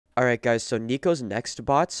Alright guys, so Nico's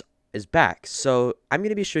Nextbots is back. So I'm going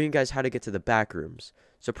to be showing you guys how to get to the back rooms.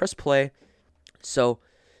 So press play. So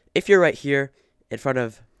if you're right here in front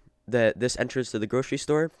of this entrance to the grocery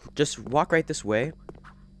store, just walk right this way.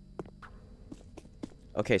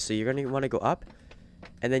 Okay, so you're going to want to go up,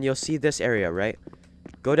 and then you'll see this area, right?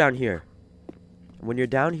 Go down here. When you're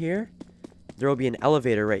down here, there will be an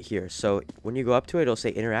elevator right here. So when you go up to it, it'll say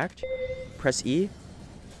interact. Press E,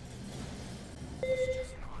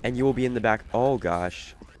 and you will be in the back. Oh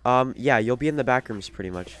gosh. Yeah, you'll be in the back rooms pretty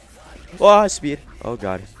much. Oh, speed. Oh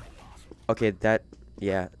god. Okay,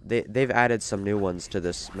 yeah, they've added some new ones to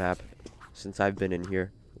this map since I've been in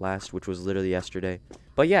here last, which was literally yesterday.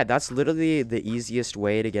 But yeah, that's literally the easiest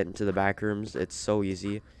way to get into the back rooms. It's so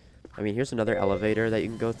easy. I mean, here's another elevator that you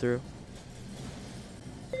can go through.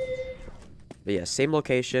 But yeah, same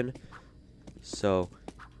location. So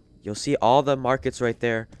you'll see all the markets right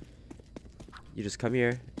there. You just come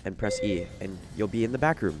here and press E, and you'll be in the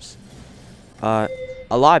back rooms. A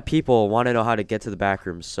lot of people want to know how to get to the back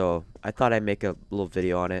rooms, so I thought I'd make a little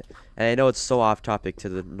video on it. And I know it's so off topic to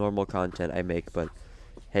the normal content I make, but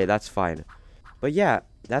hey, that's fine. But yeah,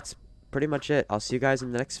 that's pretty much it. I'll see you guys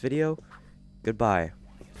in the next video. Goodbye.